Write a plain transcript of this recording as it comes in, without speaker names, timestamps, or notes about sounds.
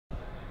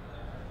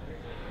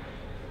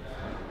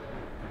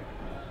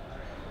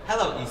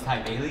Hello, East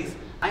High Baileys.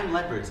 I'm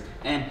Leopards,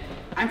 and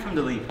I'm from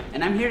the Leap,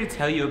 and I'm here to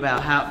tell you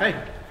about how. Hey,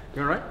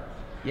 you alright?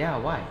 Yeah,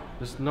 why?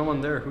 There's no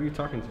one there. Who are you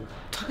talking to?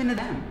 Talking to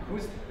them.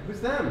 Who's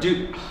them?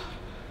 Dude,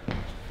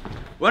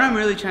 what I'm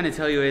really trying to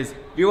tell you is,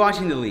 you're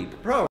watching the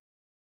Leap. Bro.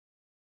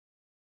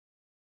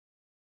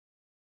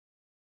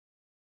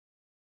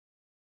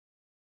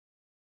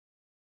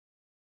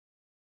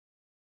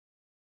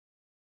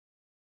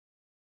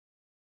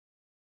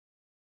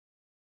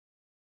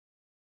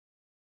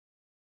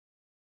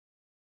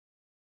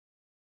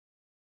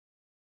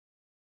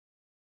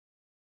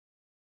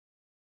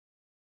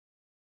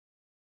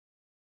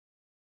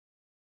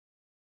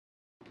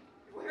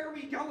 Where are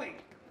we going?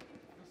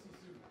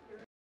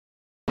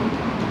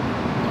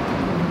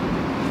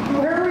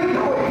 Where are we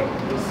going?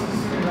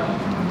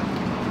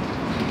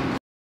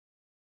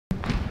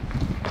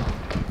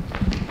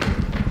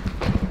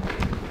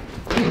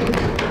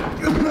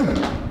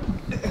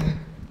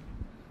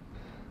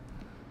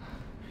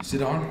 Is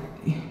it on?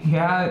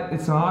 Yeah,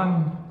 it's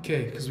on.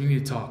 Okay, because we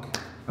need to talk.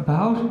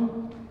 About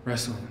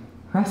Wrestling.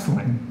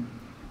 wrestling.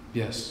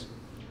 Yes.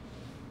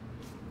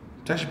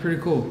 It's actually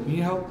pretty cool. You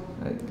need help?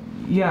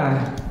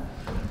 Yeah.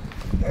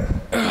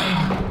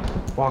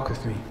 Walk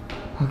with me.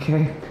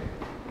 Okay.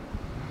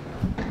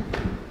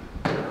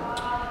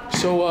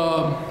 So,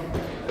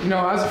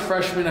 as a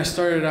freshman, I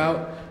started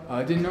out.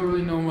 I didn't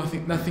really know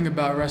nothing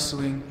about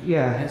wrestling.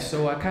 Yeah. And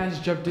so I kind of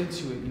just jumped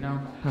into it,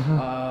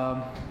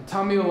 Uh-huh. It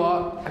taught me a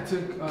lot.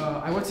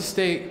 I went to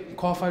state,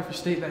 qualified for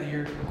state that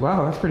year.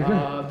 Wow, that's pretty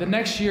good. The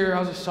next year, I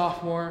was a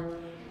sophomore,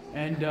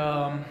 and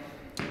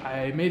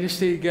I made it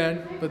state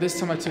again, but this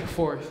time I took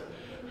fourth.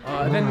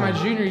 And then my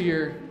junior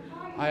year,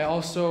 I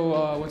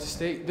also went to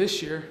state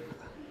this year,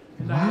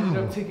 and I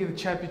ended up taking the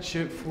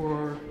championship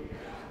for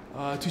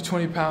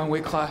 220-pound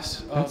weight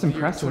class of That's the year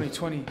impressive.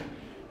 2020.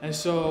 And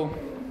so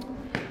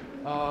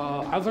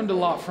I've learned a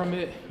lot from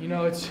it.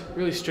 It's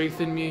really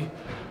strengthened me,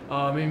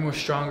 made me more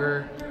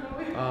stronger,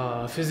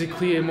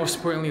 physically and most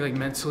importantly, like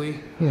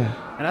mentally. Yeah.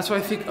 And that's why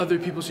I think other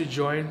people should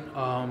join.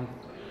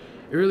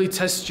 It really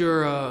tests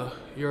your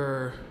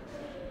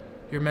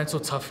mental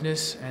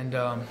toughness, and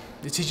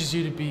it teaches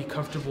you to be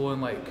comfortable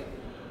in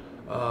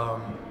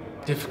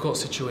difficult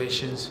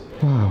situations.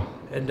 Wow.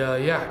 And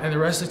and the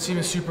rest of the team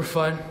is super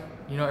fun.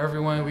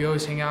 Everyone, we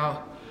always hang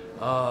out.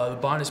 The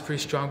bond is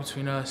pretty strong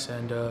between us,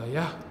 and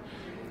yeah.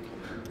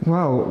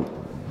 Wow.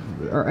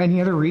 Are any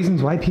other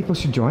reasons why people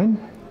should join?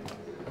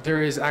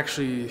 There is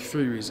actually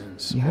 3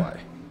 reasons Yeah? why.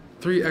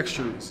 3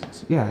 extra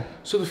reasons. Yeah.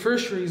 So the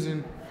first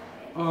reason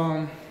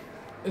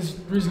is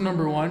reason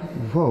number 1.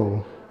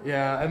 Whoa.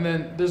 Yeah, and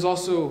then there's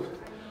also,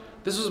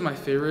 this was my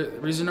favorite,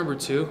 reason number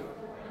 2.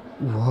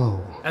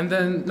 Whoa. And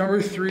then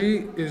number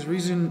 3 is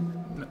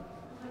reason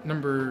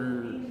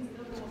number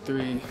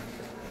 3.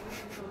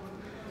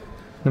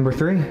 Number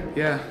 3?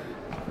 Yeah.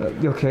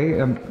 Okay.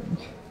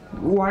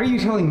 Why are you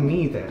telling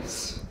me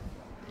this?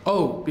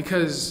 Oh,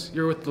 because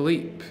you're with the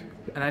Leap,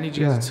 and I need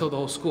you guys to tell the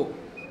whole school.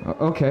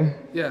 Okay.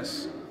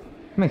 Yes.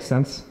 Makes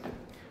sense.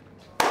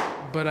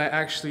 But I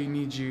actually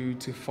need you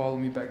to follow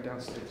me back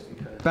downstairs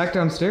because... Back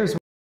downstairs?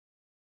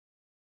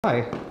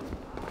 Why?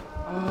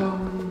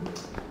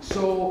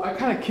 So I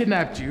kind of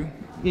kidnapped you.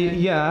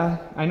 Yeah,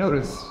 I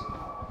noticed.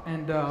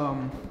 And,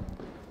 I'm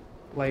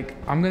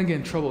gonna get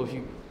in trouble if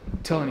you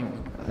tell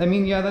anyone. I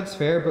mean, yeah, that's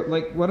fair, but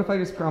what if I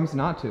just promise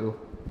not to?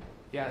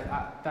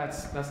 Yeah,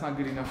 that's not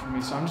good enough for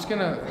me. So I'm just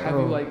gonna have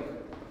you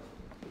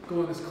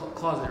go in this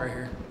closet right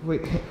here.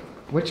 Wait,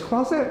 which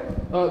closet?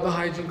 The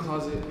hygiene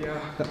closet. Yeah.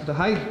 The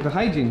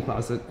hygiene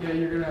closet. Yeah,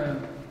 you're gonna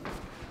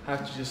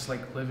have to just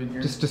live in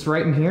here. Just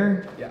right in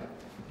here? Yeah.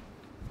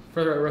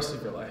 For the rest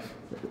of your life.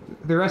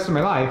 The rest of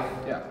my life?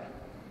 Yeah.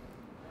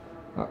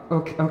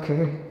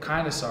 Okay.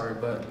 Kinda sorry,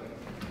 but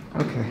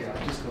Okay.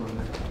 yeah, just go in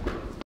there.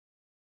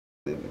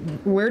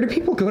 Where do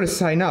people go to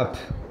sign up?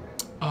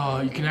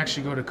 You can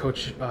actually go to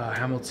Coach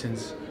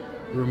Hamilton's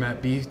room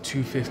at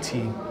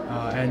B215,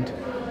 and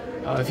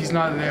if he's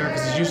not there,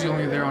 because he's usually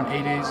only there on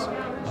A days,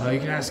 you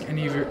can ask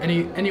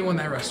anyone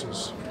that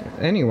wrestles.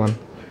 Anyone?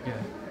 Yeah.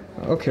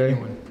 Okay.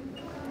 Anyone.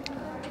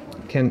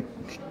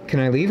 Can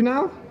I leave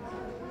now?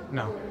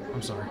 No,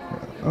 I'm sorry.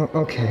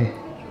 Okay.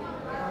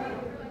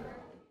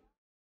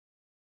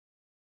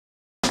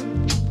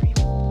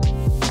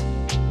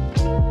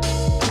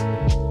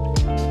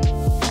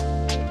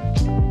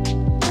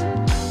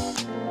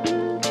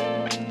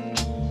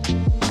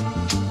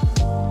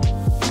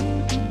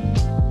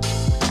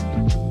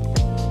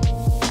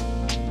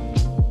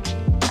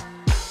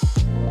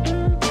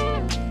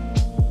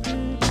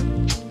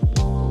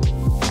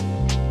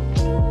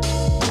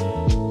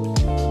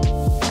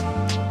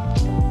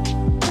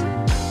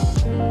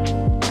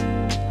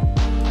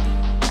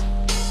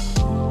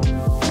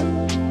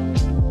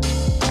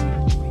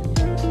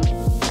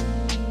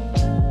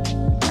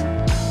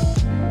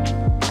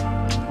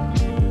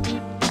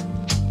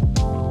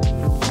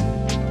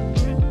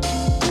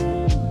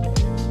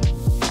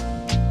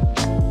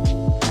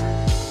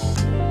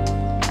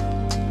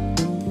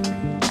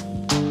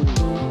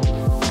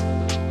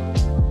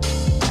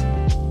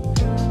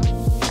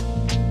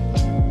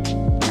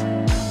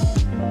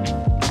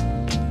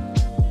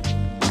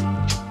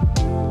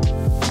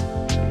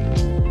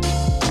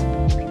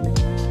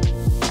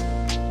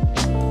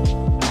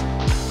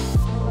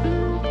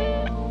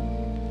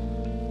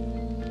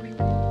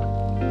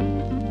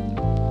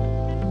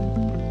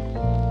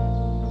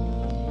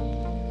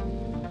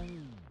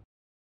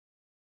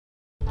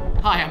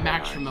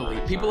 Max from The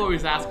Leap. People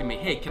always asking me,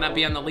 hey, can I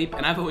be on The Leap?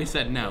 And I've always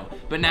said no.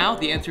 But now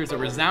the answer is a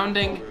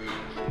resounding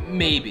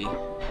maybe.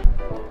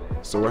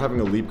 So we're having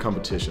a Leap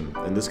competition,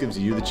 and this gives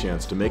you the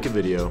chance to make a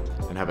video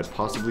and have it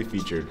possibly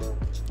featured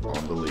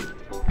on The Leap.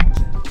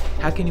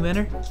 How can you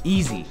enter?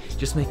 Easy.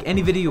 Just make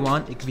any video you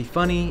want. It can be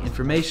funny,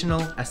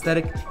 informational,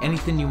 aesthetic,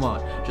 anything you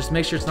want. Just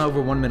make sure it's not over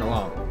 1 minute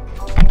long.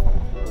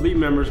 Leap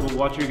members will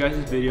watch your guys'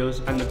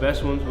 videos, and the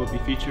best ones will be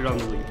featured on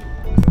The Leap.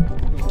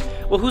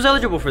 Well, who's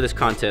eligible for this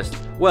contest?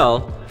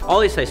 Well,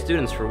 all East High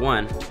students for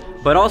one,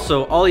 but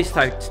also all East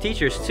High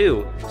teachers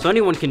too, so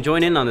anyone can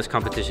join in on this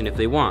competition if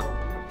they want.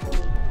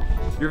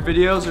 Your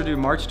videos are due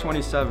March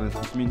 27th,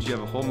 which means you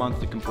have a whole month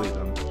to complete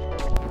them.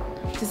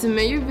 To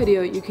submit your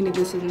video, you can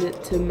either send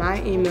it to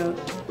my email,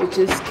 which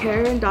is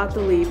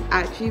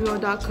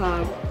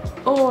karen.theleap@gmail.com,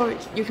 or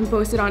you can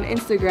post it on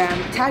Instagram,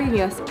 tagging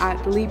us at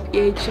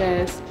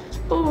TheLeapEHS,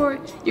 or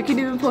you can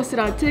even post it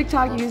on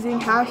TikTok using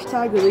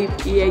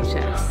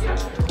 #TheLeapEHS.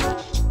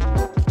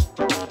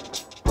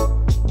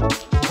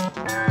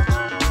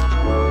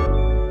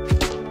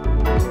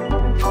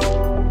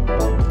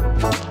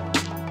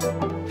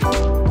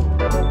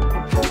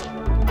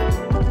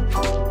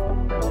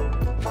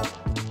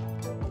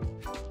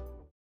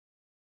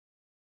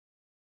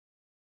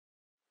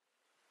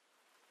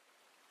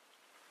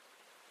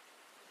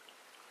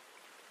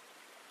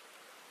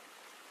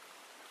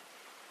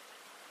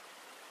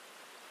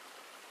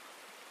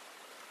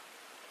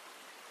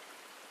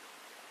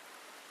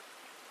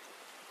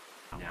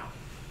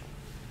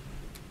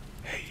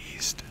 Hey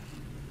East,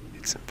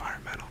 it's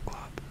Environmental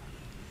Club.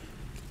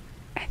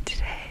 And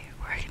today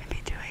we're going to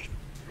be doing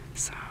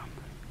some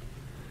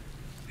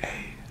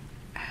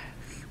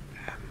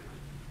ASMR.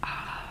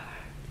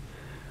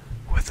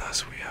 With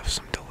us we have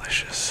some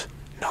delicious,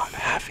 not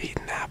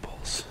half-eaten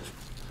apples.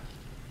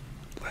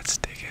 Let's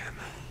dig in.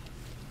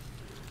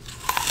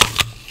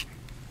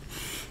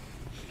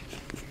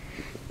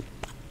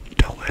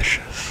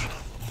 Delicious.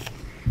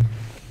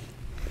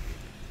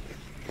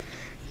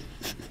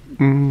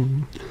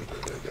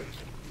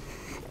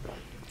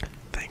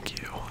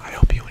 Thank you. I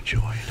hope you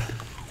enjoyed.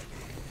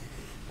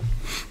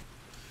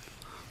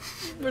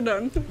 We're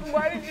done.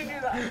 Why did you do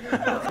that?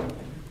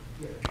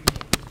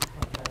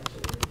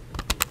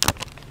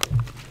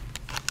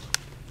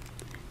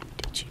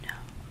 Did you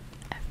know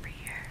every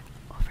year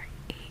over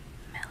 8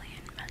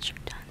 million metric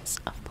tons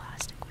of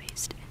plastic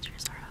waste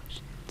enters our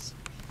oceans?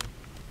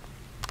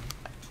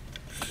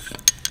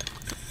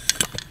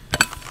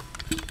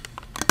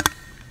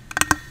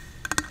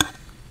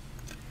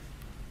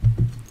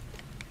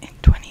 In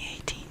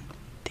 2018,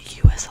 the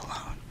US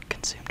alone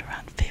consumed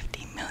around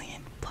 50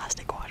 million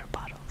plastic water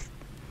bottles.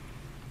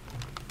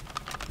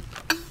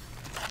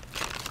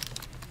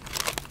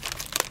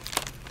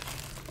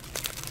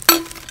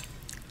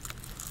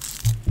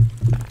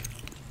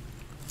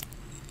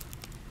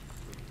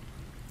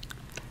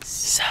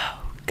 So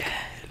good.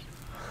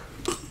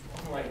 Oh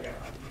my god.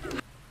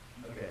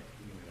 Okay.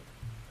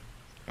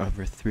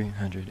 Over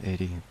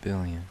 380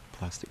 billion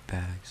plastic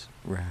bags,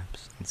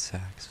 wraps, and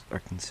sacks are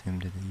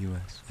consumed in the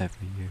U.S.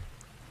 every year.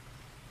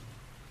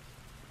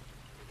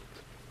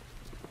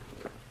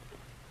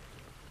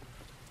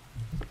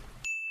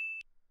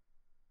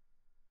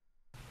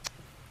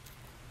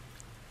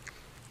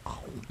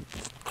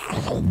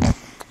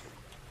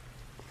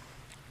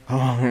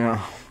 Oh yeah.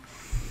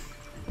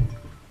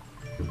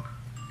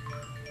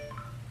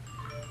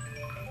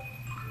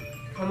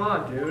 Come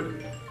on,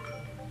 dude.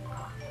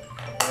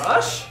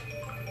 Rush?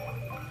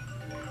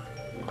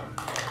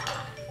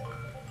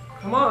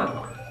 Come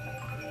on.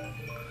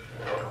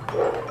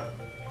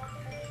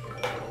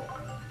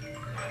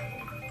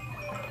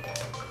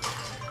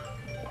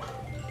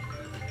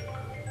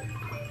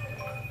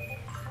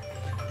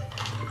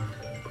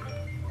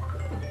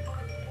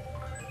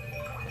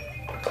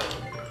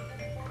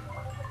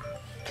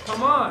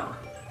 Come on.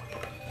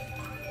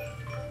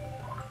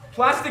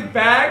 Plastic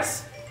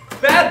bags?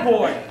 Bad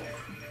boy.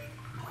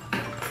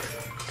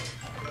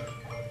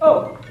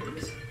 Oh.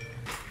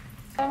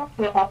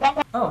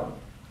 Oh,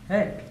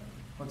 hey,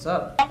 what's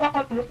up?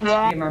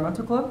 The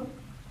Environmental Club?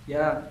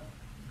 Yeah,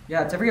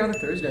 it's every other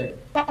Thursday.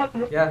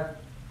 Yeah,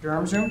 your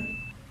arms room,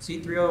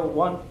 seat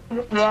 301.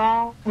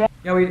 Yeah,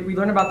 we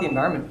learn about the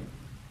environment,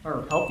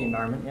 or help the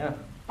environment, yeah.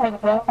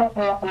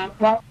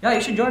 Yeah,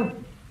 you should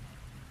join.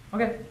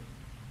 Okay,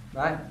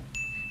 bye.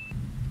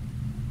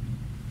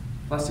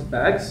 Plastic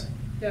bags?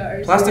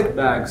 Yeah, Plastic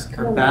bags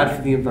are bad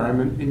for the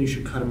environment and you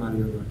should cut them out of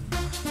your life.